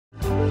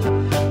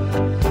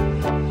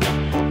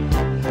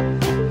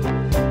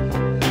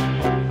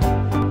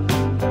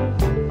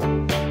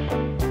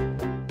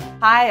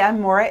Hi, I'm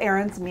Maura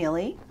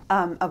Ahrens-Mealy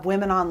of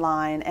Women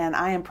Online, and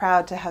I am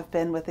proud to have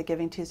been with the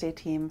Giving Tuesday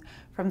team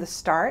from the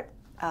start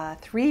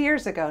 3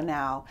 years ago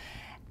now.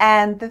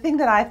 And the thing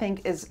that I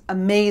think is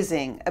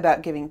amazing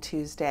about Giving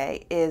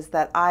Tuesday is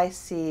that I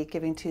see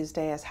Giving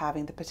Tuesday as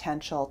having the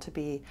potential to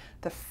be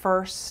the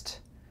first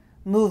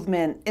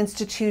movement,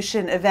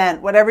 institution,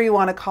 event, whatever you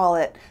want to call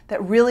it,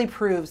 that really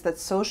proves that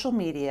social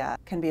media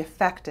can be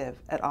effective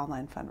at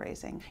online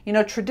fundraising. You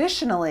know,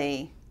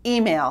 traditionally,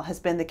 email has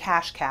been the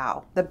cash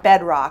cow, the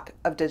bedrock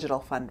of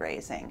digital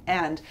fundraising.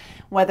 And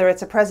whether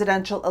it's a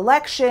presidential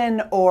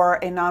election or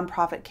a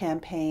nonprofit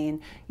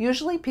campaign,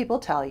 usually people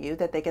tell you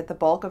that they get the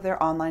bulk of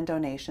their online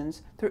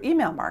donations through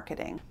email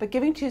marketing. But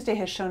Giving Tuesday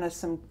has shown us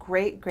some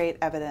great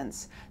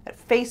evidence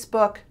that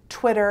Facebook,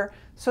 Twitter,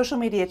 social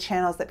media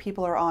channels that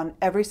people are on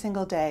every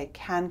single day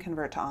can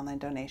convert to online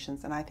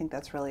donations, and I think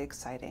that's really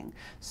exciting.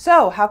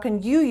 So how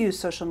can you use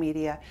social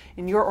media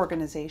in your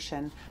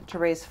organization to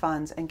raise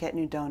funds and get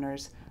new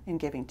donors in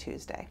Giving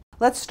Tuesday?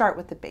 Let's start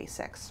with the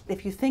basics.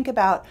 If you think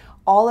about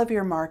all of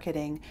your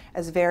marketing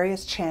as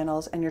various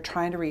channels and you're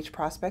trying to reach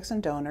prospects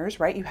and donors,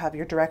 right? You have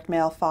your direct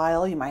mail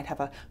file, you might have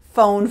a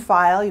phone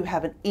file, you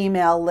have an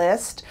email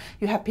list,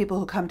 you have people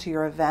who come to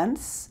your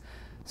events.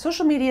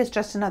 Social media is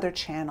just another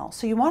channel.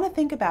 So you want to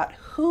think about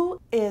who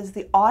is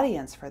the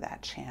audience for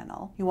that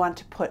channel. You want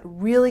to put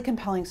really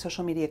compelling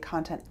social media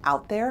content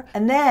out there,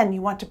 and then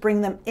you want to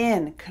bring them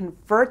in,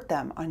 convert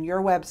them on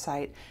your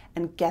website,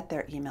 and get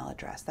their email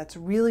address. That's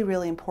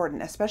really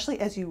important, especially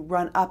as you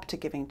run up to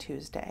Giving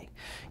Tuesday.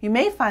 You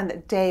may find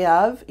that day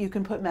of, you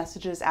can put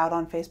messages out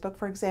on Facebook,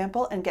 for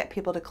example, and get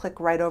people to click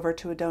right over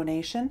to a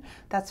donation.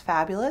 That's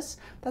fabulous.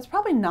 That's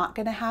probably not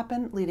going to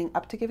happen leading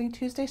up to Giving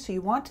Tuesday, so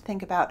you want to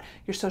think about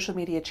your social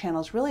media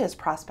channels really as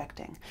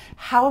prospecting.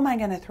 How am I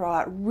going to throw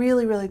out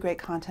really great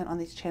content on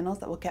these channels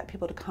that will get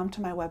people to come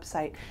to my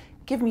website,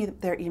 give me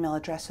their email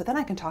address so then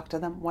I can talk to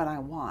them when I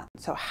want.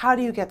 So how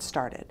do you get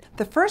started?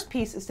 The first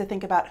piece is to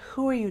think about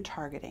who are you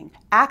targeting?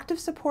 Active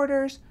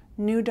supporters,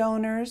 new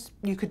donors,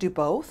 you could do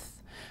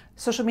both.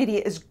 Social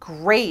media is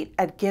great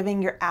at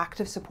giving your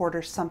active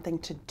supporters something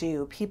to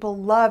do. People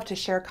love to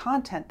share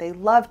content. They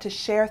love to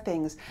share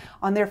things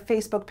on their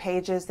Facebook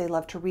pages. They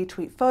love to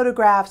retweet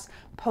photographs,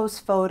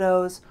 post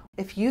photos.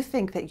 If you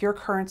think that your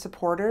current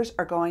supporters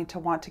are going to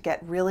want to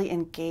get really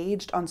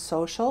engaged on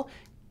social,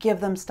 give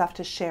them stuff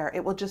to share.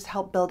 It will just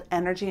help build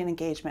energy and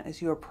engagement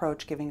as you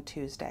approach Giving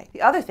Tuesday.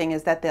 The other thing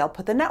is that they'll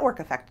put the network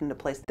effect into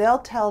place. They'll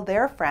tell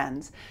their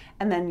friends,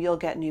 and then you'll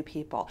get new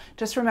people.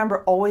 Just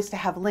remember always to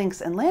have links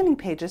and landing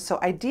pages, so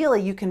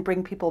ideally you can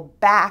bring people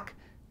back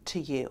to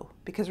you.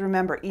 Because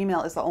remember,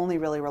 email is the only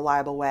really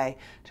reliable way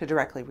to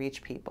directly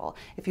reach people.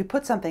 If you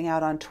put something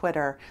out on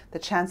Twitter, the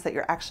chance that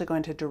you're actually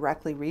going to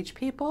directly reach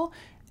people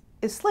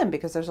is slim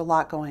because there's a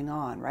lot going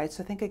on, right?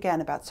 So think again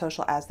about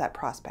social as that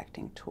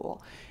prospecting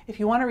tool. If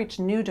you want to reach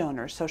new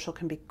donors, social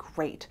can be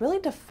great. Really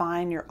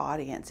define your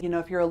audience. You know,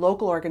 if you're a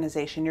local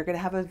organization, you're going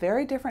to have a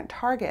very different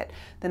target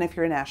than if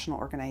you're a national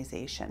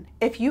organization.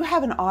 If you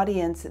have an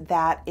audience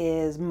that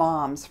is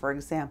moms, for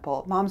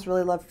example, moms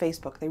really love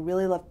Facebook, they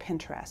really love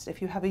Pinterest.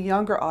 If you have a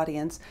younger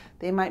audience,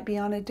 they might be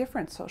on a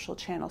different social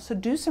channel. So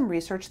do some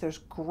research. There's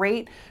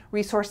great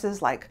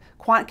resources like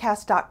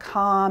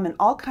quantcast.com and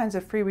all kinds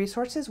of free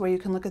resources where you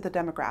can look at the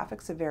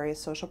demographics of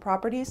various social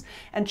properties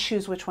and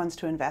choose which ones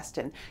to invest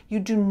in. You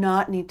do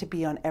not need to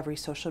be on every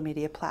social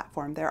media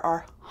platform. There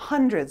are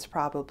hundreds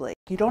probably.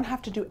 You don't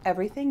have to do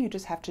everything, you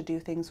just have to do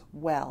things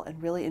well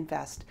and really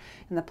invest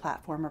in the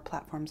platform or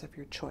platforms of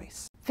your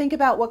choice. Think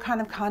about what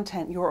kind of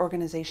content your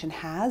organization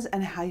has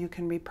and how you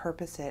can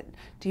repurpose it.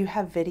 Do you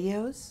have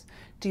videos?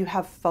 Do you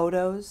have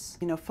photos?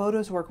 You know,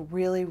 photos work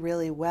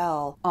really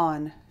well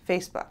on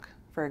Facebook,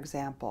 for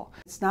example.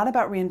 It's not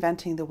about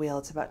reinventing the wheel,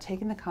 it's about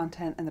taking the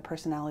content and the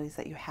personalities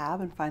that you have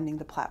and finding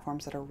the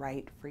platforms that are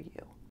right for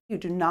you. You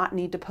do not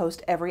need to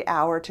post every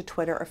hour to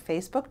Twitter or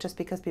Facebook just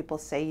because people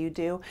say you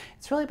do.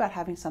 It's really about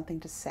having something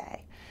to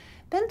say.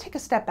 Then take a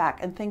step back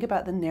and think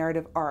about the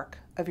narrative arc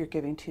of your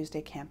Giving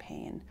Tuesday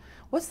campaign.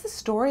 What's the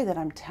story that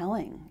I'm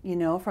telling, you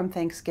know, from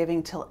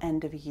Thanksgiving till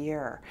end of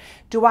year?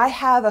 Do I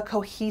have a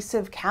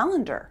cohesive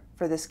calendar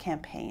for this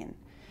campaign?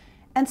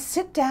 And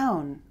sit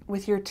down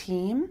with your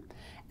team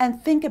and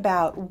think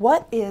about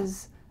what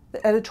is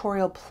the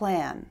editorial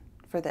plan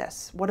for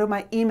this? What do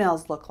my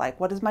emails look like?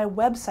 What is my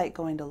website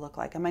going to look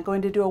like? Am I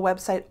going to do a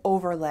website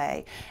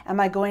overlay?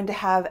 Am I going to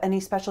have any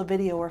special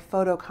video or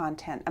photo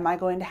content? Am I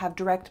going to have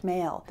direct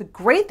mail? The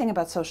great thing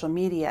about social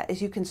media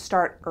is you can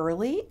start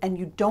early and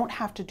you don't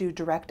have to do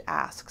direct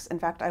asks. In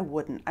fact, I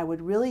wouldn't. I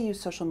would really use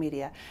social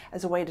media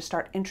as a way to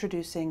start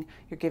introducing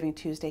your Giving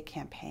Tuesday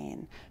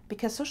campaign,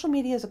 because social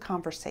media is a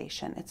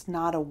conversation. It's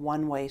not a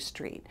one-way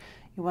street.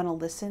 You want to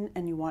listen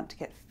and you want to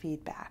get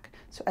feedback.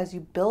 So as you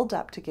build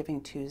up to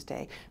Giving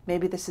Tuesday,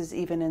 maybe this is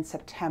even in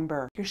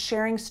September, you're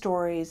sharing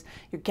stories,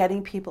 you're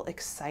getting people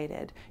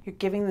excited, you're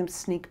giving them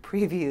sneak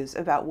previews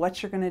about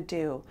what you're going to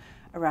do.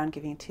 around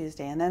Giving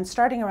Tuesday. And then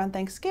starting around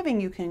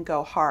Thanksgiving, you can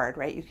go hard,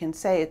 right? You can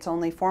say it's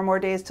only 4 more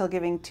days till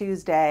Giving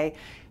Tuesday.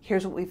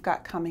 Here's what we've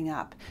got coming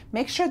up.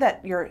 Make sure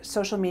that your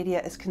social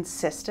media is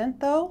consistent,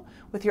 though,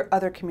 with your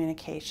other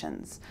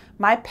communications.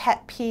 My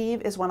pet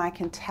peeve is when I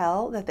can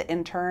tell that the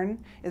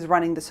intern is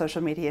running the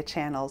social media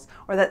channels,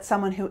 or that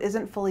someone who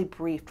isn't fully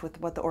briefed with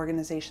what the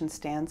organization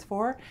stands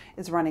for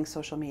is running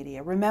social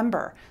media.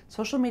 Remember,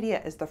 social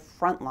media is the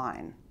front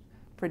line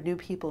for new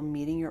people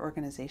meeting your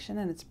organization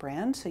and its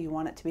brand, so you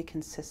want it to be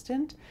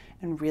consistent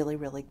and really,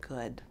 really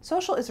good.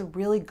 Social is a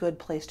really good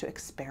place to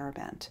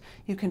experiment.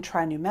 You can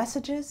try new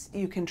messages,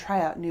 you can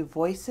try out new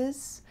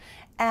voices,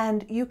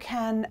 and you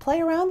can play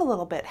around a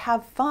little bit,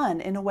 have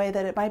fun in a way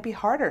that it might be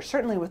harder,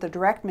 certainly with a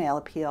direct mail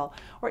appeal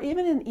or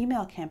even an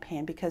email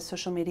campaign, because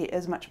social media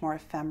is much more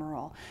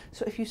ephemeral.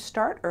 So if you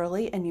start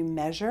early and you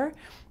measure,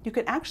 you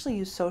can actually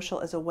use social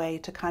as a way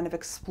to kind of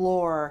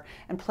explore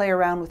and play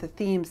around with the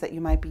themes that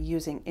you might be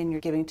using in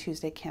your Giving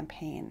Tuesday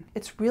campaign.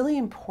 It's really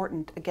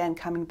important, again,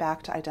 coming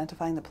back to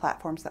identifying the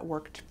platforms that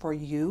worked for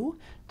you,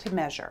 to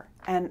measure.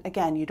 And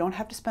again, you don't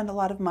have to spend a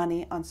lot of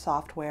money on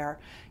software.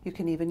 You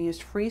can even use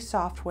free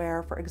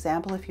software. For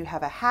example, if you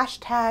have a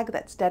hashtag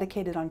that's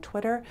dedicated on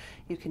Twitter,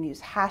 you can use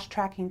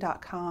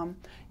hashtracking.com.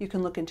 You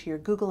can look into your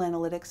Google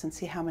Analytics and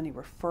see how many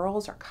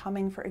referrals are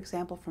coming, for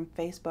example, from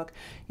Facebook.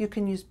 You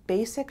can use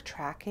basic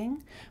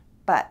tracking,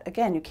 but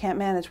again, you can't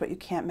manage what you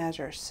can't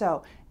measure.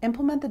 So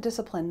implement the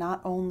discipline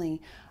not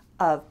only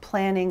of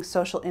planning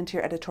social into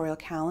your editorial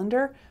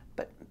calendar,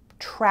 but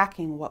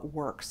tracking what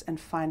works and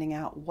finding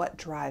out what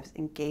drives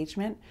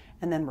engagement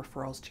and then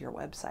referrals to your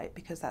website,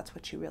 because that's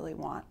what you really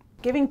want.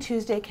 Giving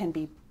Tuesday can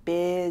be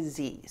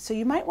busy, so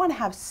you might want to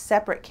have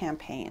separate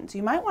campaigns.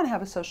 You might want to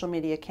have a social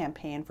media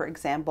campaign, for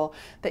example,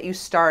 that you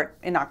start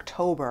in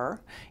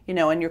October,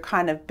 and you're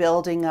kind of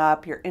building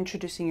up, you're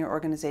introducing your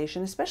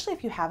organization, especially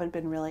if you haven't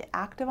been really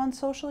active on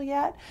social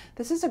yet.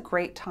 This is a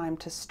great time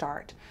to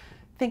start.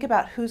 Think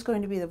about who's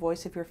going to be the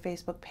voice of your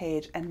Facebook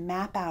page and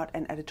map out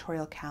an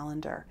editorial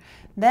calendar.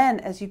 Then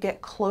as you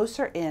get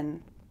closer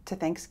in to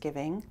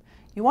Thanksgiving,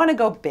 you want to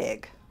go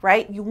big,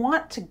 right? You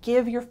want to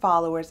give your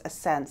followers a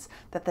sense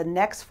that the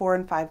next 4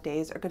 and 5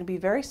 days are going to be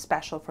very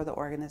special for the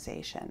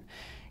organization.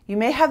 You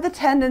may have the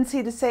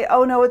tendency to say,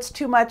 oh no, it's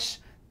too much.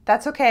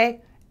 That's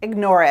okay.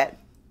 Ignore it.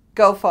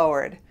 Go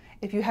forward.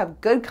 If you have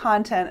good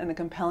content and a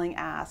compelling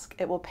ask,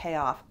 it will pay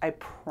off. I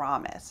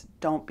promise.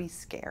 Don't be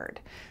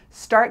scared.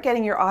 Start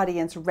getting your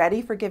audience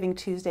ready for Giving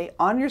Tuesday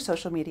on your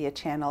social media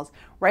channels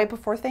right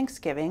before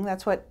Thanksgiving.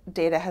 That's what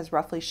data has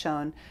roughly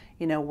shown,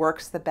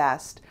 works the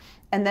best.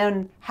 And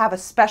then have a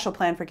special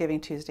plan for Giving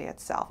Tuesday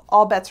itself.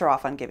 All bets are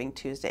off on Giving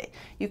Tuesday.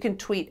 You can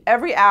tweet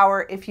every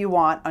hour if you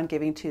want on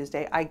Giving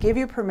Tuesday. I give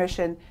you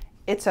permission.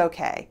 It's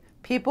okay.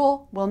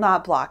 People will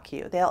not block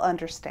you. They'll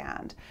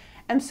understand.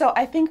 And so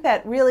I think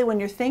that really when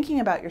you're thinking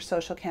about your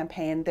social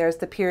campaign, there's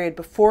the period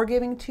before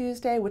Giving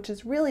Tuesday, which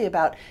is really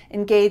about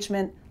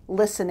engagement,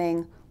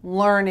 listening,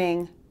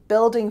 learning,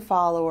 building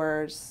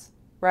followers,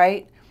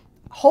 right?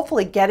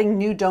 Hopefully getting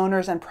new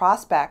donors and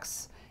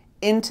prospects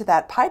into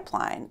that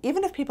pipeline.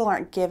 Even if people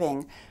aren't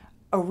giving,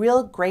 a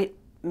real great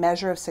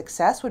measure of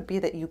success would be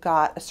that you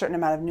got a certain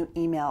amount of new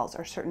emails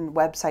or certain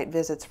website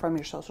visits from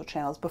your social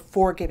channels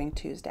before Giving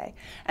Tuesday.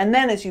 And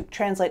then as you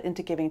translate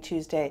into Giving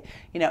Tuesday,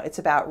 it's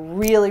about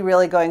really,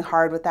 really going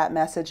hard with that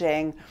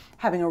messaging,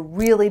 having a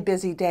really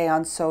busy day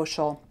on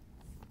social,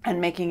 and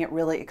making it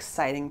really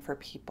exciting for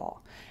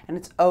people. And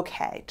it's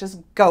okay, just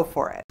go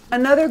for it.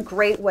 Another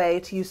great way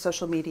to use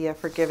social media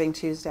for Giving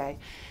Tuesday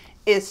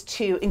is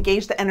to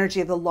engage the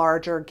energy of the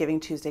larger Giving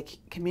Tuesday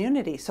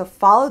community. So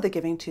follow the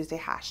Giving Tuesday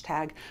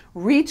hashtag,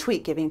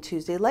 retweet Giving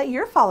Tuesday, let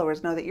your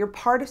followers know that you're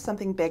part of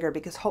something bigger,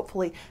 because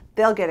hopefully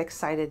they'll get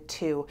excited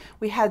too.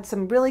 We had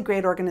some really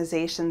great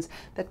organizations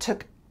that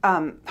took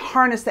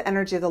harness the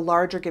energy of the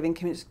larger Giving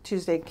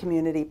Tuesday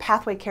community.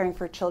 Pathway Caring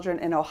for Children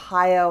in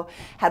Ohio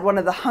had one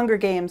of the Hunger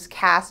Games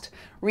cast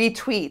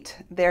retweet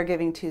their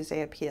Giving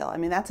Tuesday appeal. I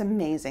mean, that's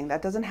amazing.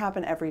 That doesn't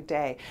happen every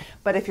day.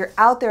 But if you're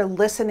out there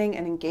listening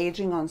and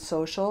engaging on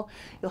social,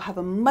 you'll have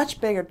a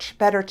much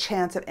better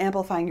chance of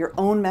amplifying your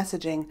own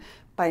messaging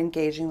by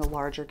engaging the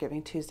larger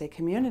Giving Tuesday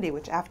community,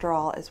 which after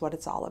all is what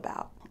it's all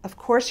about. Of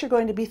course, you're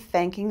going to be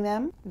thanking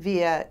them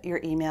via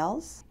your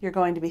emails. You're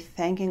going to be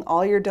thanking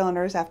all your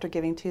donors after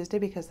Giving Tuesday,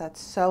 because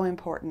that's so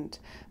important.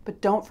 But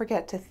don't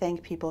forget to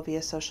thank people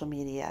via social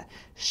media.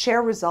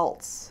 Share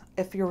results.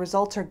 If your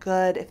results are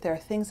good, if there are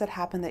things that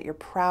happen that you're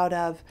proud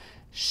of,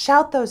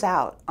 shout those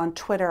out on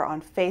Twitter,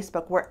 on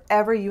Facebook,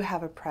 wherever you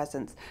have a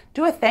presence.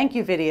 Do a thank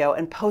you video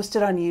and post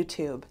it on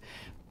YouTube.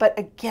 But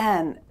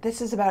again, this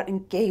is about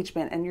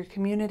engagement, and your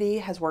community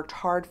has worked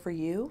hard for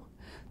you.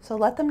 So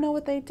let them know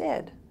what they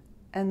did.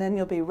 And then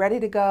you'll be ready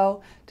to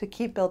go to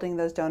keep building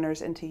those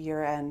donors into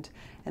year end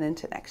and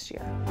into next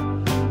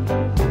year.